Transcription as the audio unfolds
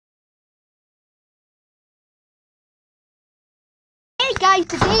guys,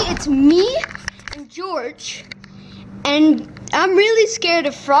 today it's me and George, and I'm really scared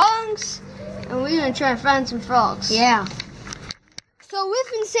of frogs, and we're gonna try to find some frogs. Yeah. So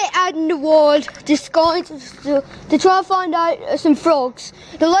we've been set out in the world just going to try to find out some frogs.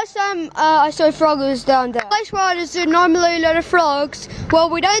 The last time I saw a frog was down there. The place where there's normally a lot of frogs,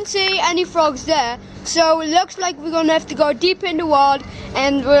 well, we don't see any frogs there. So it looks like we're gonna have to go deep in the world,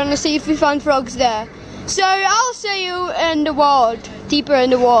 and we're gonna see if we find frogs there. So I'll see you in the world, deeper in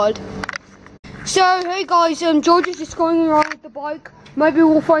the world. So hey guys, George is just going around with the bike. Maybe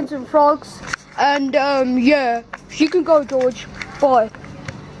we'll find some frogs. And yeah, you can go, George. Bye.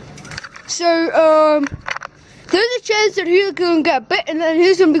 So there's a chance that he's gonna get bit, and then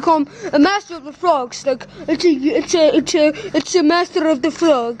he's gonna become a master of the frogs. Like it's a master of the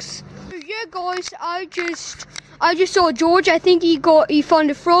frogs. So yeah, guys, I just saw George. I think he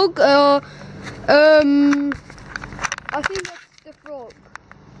found a frog. I think that's the frog.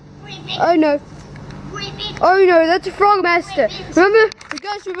 Oh no. Oh no, that's a frog master. Remember, you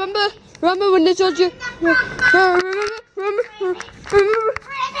guys remember when they told you? Remember?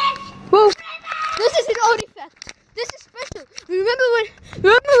 Whoa, this is an artifact. This is special. Remember when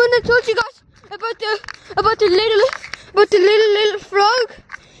I told you guys about the little frog?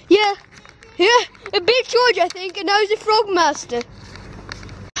 Yeah, a big George, I think, and now he's a frog master.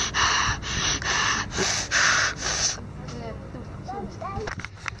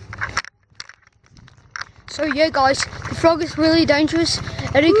 So yeah, guys, the frog is really dangerous,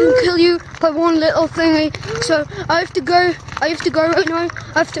 and it can kill you by one little thingy. So I have to go right now.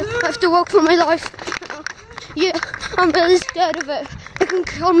 I have to walk for my life. Yeah, I'm really scared of it. It can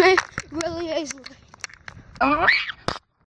kill me really easily.